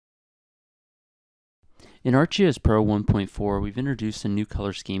In ArcGIS Pro 1.4, we've introduced a new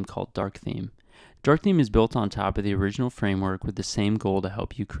color scheme called Dark Theme. Dark Theme is built on top of the original framework with the same goal to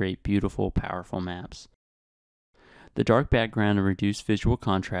help you create beautiful, powerful maps. The dark background and reduced visual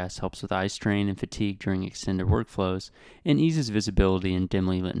contrast helps with eye strain and fatigue during extended workflows and eases visibility in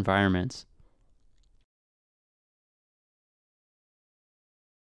dimly lit environments.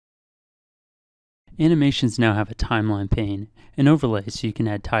 Animations now have a timeline pane and overlays so you can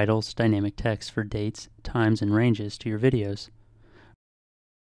add titles, dynamic text for dates, times, and ranges to your videos.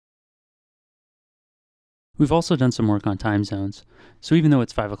 We've also done some work on time zones, so even though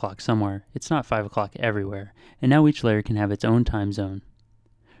it's 5 o'clock somewhere, it's not 5 o'clock everywhere, and now each layer can have its own time zone.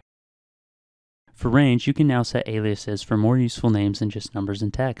 For range, you can now set aliases for more useful names than just numbers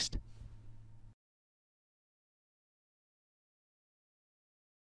and text.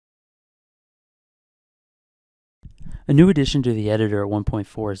 A new addition to the editor at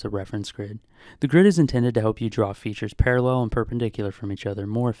 1.4 is the reference grid. The grid is intended to help you draw features parallel and perpendicular from each other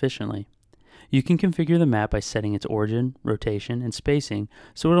more efficiently. You can configure the map by setting its origin, rotation, and spacing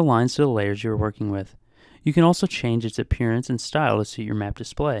so it aligns to the layers you are working with. You can also change its appearance and style to suit your map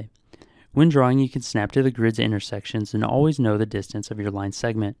display. When drawing, you can snap to the grid's intersections and always know the distance of your line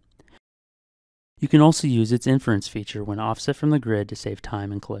segment. You can also use its inference feature when offset from the grid to save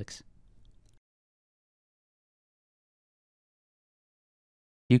time and clicks.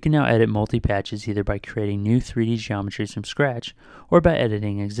 You can now edit multi-patches either by creating new 3D geometries from scratch or by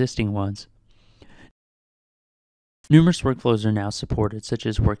editing existing ones. Numerous workflows are now supported, such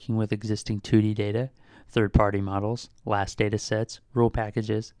as working with existing 2D data, third-party models, last data sets, rule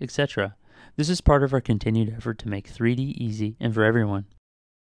packages, etc. This is part of our continued effort to make 3D easy and for everyone.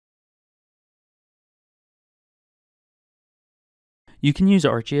 You can use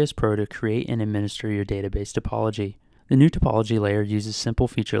ArcGIS Pro to create and administer your database topology. The new topology layer uses simple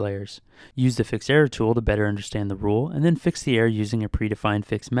feature layers. Use the Fix Error tool to better understand the rule, and then fix the error using a predefined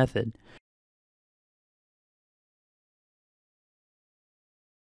fix method.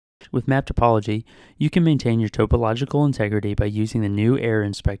 With map topology, you can maintain your topological integrity by using the new Error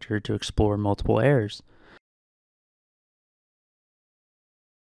Inspector to explore multiple errors.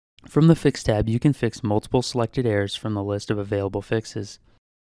 From the Fix tab, you can fix multiple selected errors from the list of available fixes.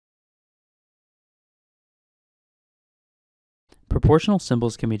 Proportional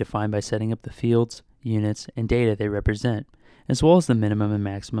symbols can be defined by setting up the fields, units, and data they represent, as well as the minimum and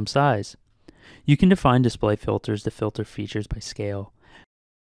maximum size. You can define display filters to filter features by scale.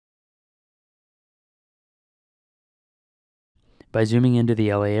 By zooming into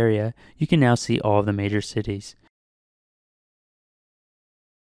the LA area, you can now see all of the major cities.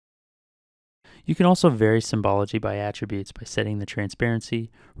 You can also vary symbology by attributes by setting the transparency,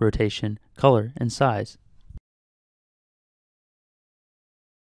 rotation, color, and size.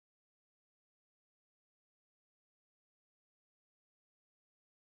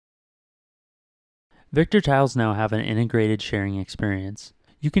 Vector tiles now have an integrated sharing experience.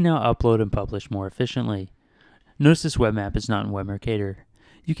 You can now upload and publish more efficiently. Notice this web map is not in Web Mercator.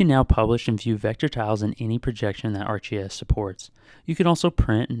 You can now publish and view vector tiles in any projection that ArcGIS supports. You can also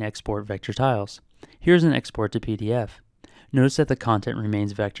print and export vector tiles. Here's an export to PDF. Notice that the content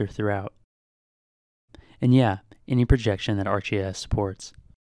remains vector throughout. And yeah, any projection that ArcGIS supports.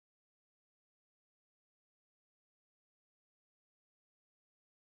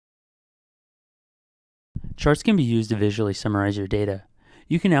 Charts can be used to visually summarize your data.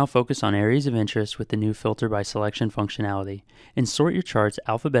 You can now focus on areas of interest with the new filter by selection functionality and sort your charts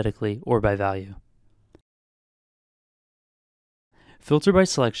alphabetically or by value. Filter by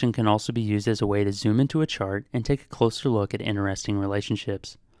selection can also be used as a way to zoom into a chart and take a closer look at interesting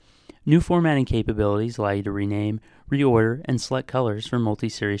relationships. New formatting capabilities allow you to rename, reorder, and select colors for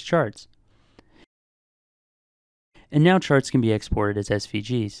multi-series charts. And now charts can be exported as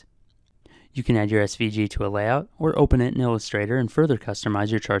SVGs. You can add your SVG to a layout or open it in Illustrator and further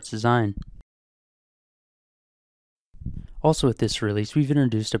customize your chart's design. Also with this release, we've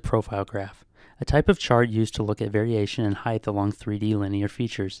introduced a profile graph, a type of chart used to look at variation in height along 3D linear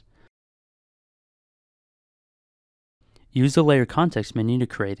features. Use the Layer Context menu to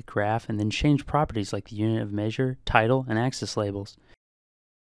create the graph and then change properties like the unit of measure, title, and axis labels.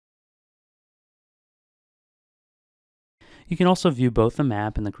 You can also view both the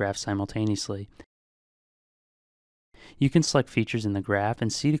map and the graph simultaneously. You can select features in the graph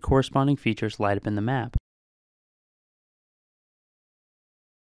and see the corresponding features light up in the map.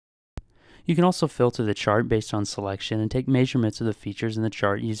 You can also filter the chart based on selection and take measurements of the features in the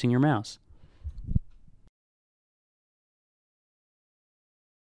chart using your mouse.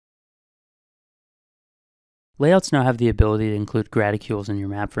 Layouts now have the ability to include graticules in your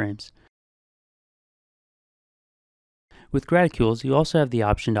map frames. With gradicules, you also have the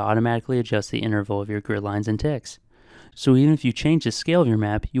option to automatically adjust the interval of your grid lines and ticks. So even if you change the scale of your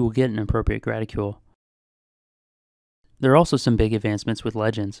map, you will get an appropriate gradicule. There are also some big advancements with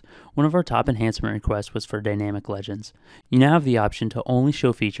legends. One of our top enhancement requests was for dynamic legends. You now have the option to only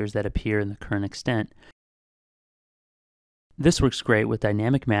show features that appear in the current extent. This works great with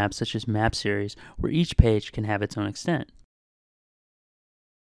dynamic maps such as Map Series, where each page can have its own extent.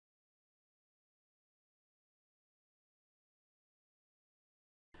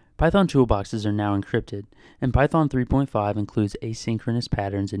 Python toolboxes are now encrypted, and Python 3.5 includes asynchronous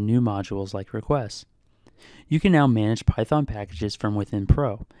patterns and new modules like requests. You can now manage Python packages from within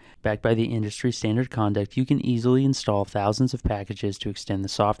Pro. Backed by the industry standard conduct, you can easily install thousands of packages to extend the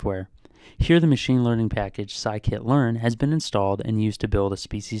software. Here, the machine learning package scikit-learn has been installed and used to build a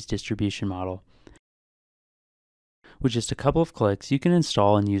species distribution model. With just a couple of clicks, you can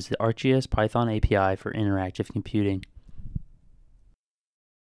install and use the ArcGIS Python API for interactive computing.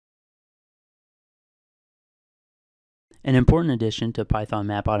 An important addition to Python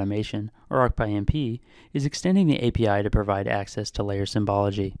Map Automation, or ArcPyMP, is extending the API to provide access to layer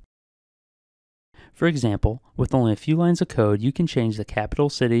symbology. For example, with only a few lines of code, you can change the capital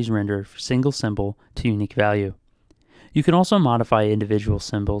city's render for single symbol to unique value. You can also modify individual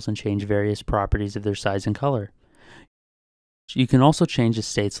symbols and change various properties of their size and color. You can also change the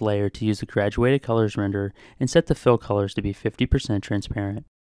state's layer to use the graduated colors renderer and set the fill colors to be 50% transparent.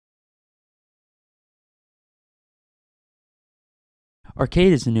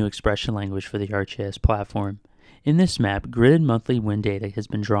 Arcade is the new expression language for the ArcGIS platform. In this map, gridded monthly wind data has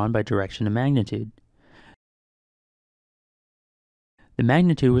been drawn by direction and magnitude. The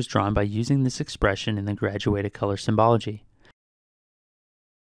magnitude was drawn by using this expression in the graduated color symbology.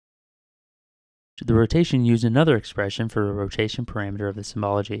 The rotation used another expression for a rotation parameter of the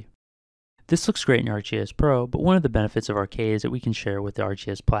symbology. This looks great in ArcGIS Pro, but one of the benefits of Arcade is that we can share it with the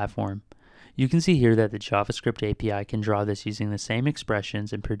ArcGIS platform. You can see here that the JavaScript API can draw this using the same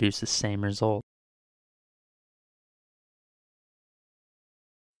expressions and produce the same result.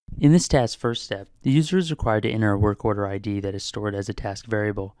 In this task's first step, the user is required to enter a work order ID that is stored as a task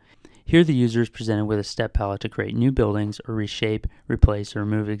variable. Here the user is presented with a step palette to create new buildings or reshape, replace, or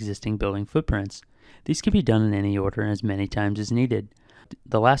remove existing building footprints. These can be done in any order and as many times as needed.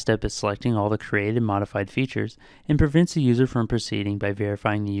 The last step is selecting all the created and modified features and prevents the user from proceeding by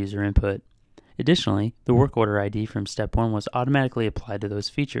verifying the user input. Additionally, the work order ID from step 1 was automatically applied to those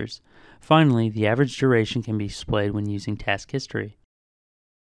features. Finally, the average duration can be displayed when using task history.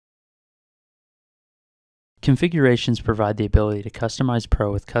 Configurations provide the ability to customize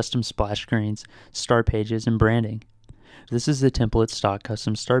Pro with custom splash screens, start pages, and branding. This is the template stock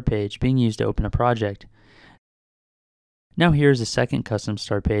custom start page being used to open a project. Now here is a second custom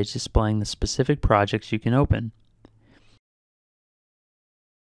start page displaying the specific projects you can open.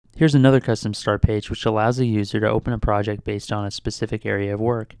 Here's another custom start page which allows the user to open a project based on a specific area of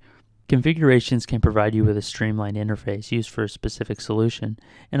work. Configurations can provide you with a streamlined interface used for a specific solution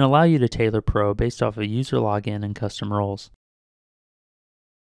and allow you to tailor Pro based off of user login and custom roles.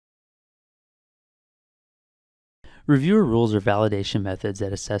 Reviewer rules are validation methods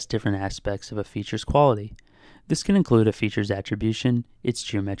that assess different aspects of a feature's quality. This can include a feature's attribution, its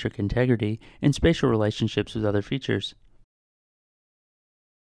geometric integrity, and spatial relationships with other features.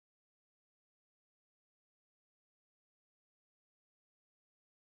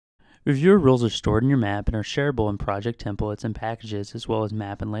 Reviewer rules are stored in your map and are shareable in project templates and packages as well as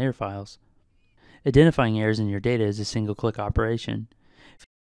map and layer files. Identifying errors in your data is a single-click operation.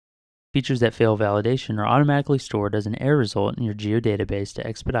 Features that fail validation are automatically stored as an error result in your geodatabase to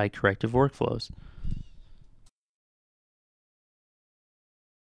expedite corrective workflows.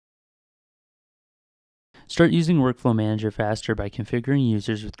 Start using Workflow Manager faster by configuring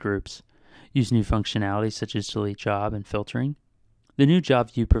users with groups. Use new functionalities such as delete job and filtering. The new job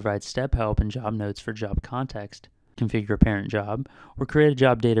view provides step help and job notes for job context. Configure a parent job, or create a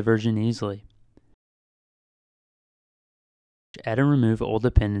job data version easily. Add and remove old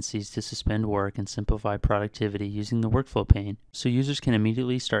dependencies to suspend work and simplify productivity using the workflow pane, so users can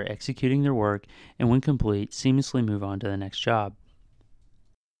immediately start executing their work and when complete, seamlessly move on to the next job.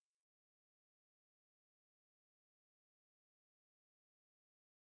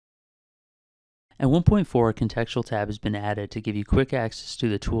 At 1.4, a contextual tab has been added to give you quick access to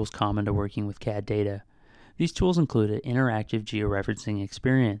the tools common to working with CAD data. These tools include an interactive georeferencing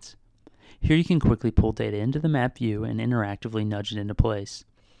experience. Here you can quickly pull data into the map view and interactively nudge it into place,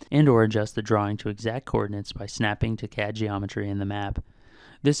 and/or adjust the drawing to exact coordinates by snapping to CAD geometry in the map.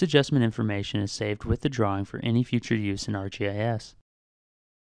 This adjustment information is saved with the drawing for any future use in ArcGIS.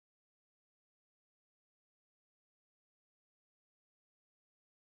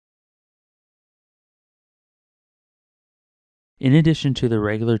 In addition to the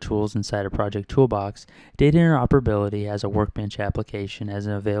regular tools inside a project toolbox, Data Interoperability has a Workbench application as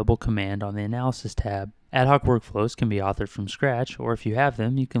an available command on the Analysis tab. Ad hoc workflows can be authored from scratch, or if you have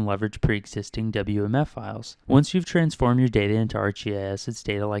them, you can leverage pre-existing WMF files. Once you've transformed your data into ArcGIS, it's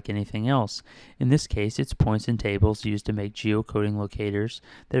data like anything else. In this case, it's points and tables used to make geocoding locators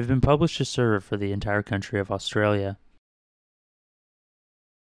that have been published to server for the entire country of Australia.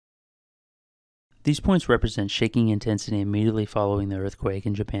 These points represent shaking intensity immediately following the earthquake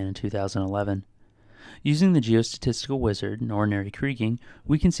in Japan in 2011. Using the geostatistical wizard in ordinary kriging,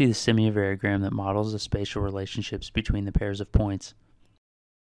 we can see the semi-variogram that models the spatial relationships between the pairs of points.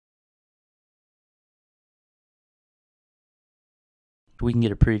 We can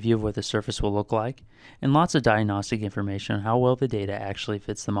get a preview of what the surface will look like, and lots of diagnostic information on how well the data actually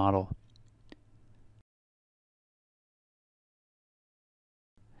fits the model.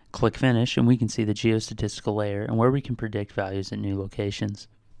 Click Finish and we can see the geostatistical layer and where we can predict values at new locations.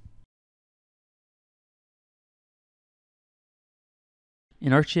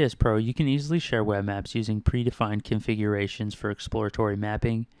 In ArcGIS Pro, you can easily share web maps using predefined configurations for exploratory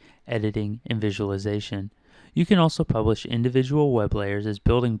mapping, editing, and visualization. You can also publish individual web layers as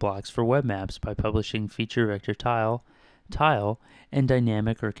building blocks for web maps by publishing feature vector tile, and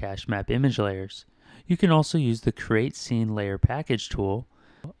dynamic or cache map image layers. You can also use the Create Scene Layer Package tool,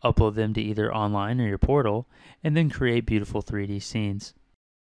 upload them to either online or your portal, and then create beautiful 3D scenes.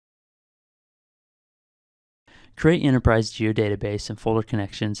 Create enterprise geodatabase and folder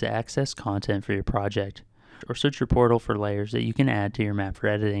connections to access content for your project, or search your portal for layers that you can add to your map for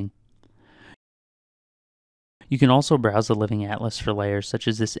editing. You can also browse the Living Atlas for layers such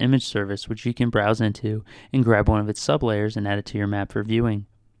as this image service, which you can browse into and grab one of its sublayers and add it to your map for viewing.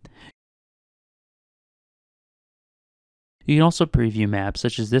 You can also preview maps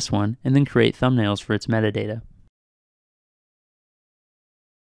such as this one and then create thumbnails for its metadata.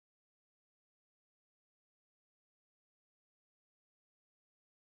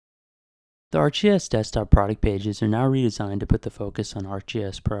 The ArcGIS Desktop product pages are now redesigned to put the focus on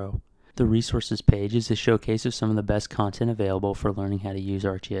ArcGIS Pro. The Resources page is a showcase of some of the best content available for learning how to use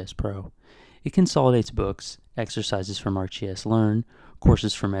ArcGIS Pro. It consolidates books, exercises from ArcGIS Learn,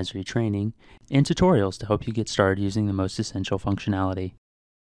 courses from Esri training, and tutorials to help you get started using the most essential functionality.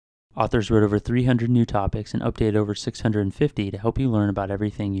 Authors wrote over 300 new topics and updated over 650 to help you learn about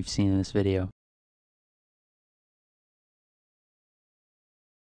everything you've seen in this video.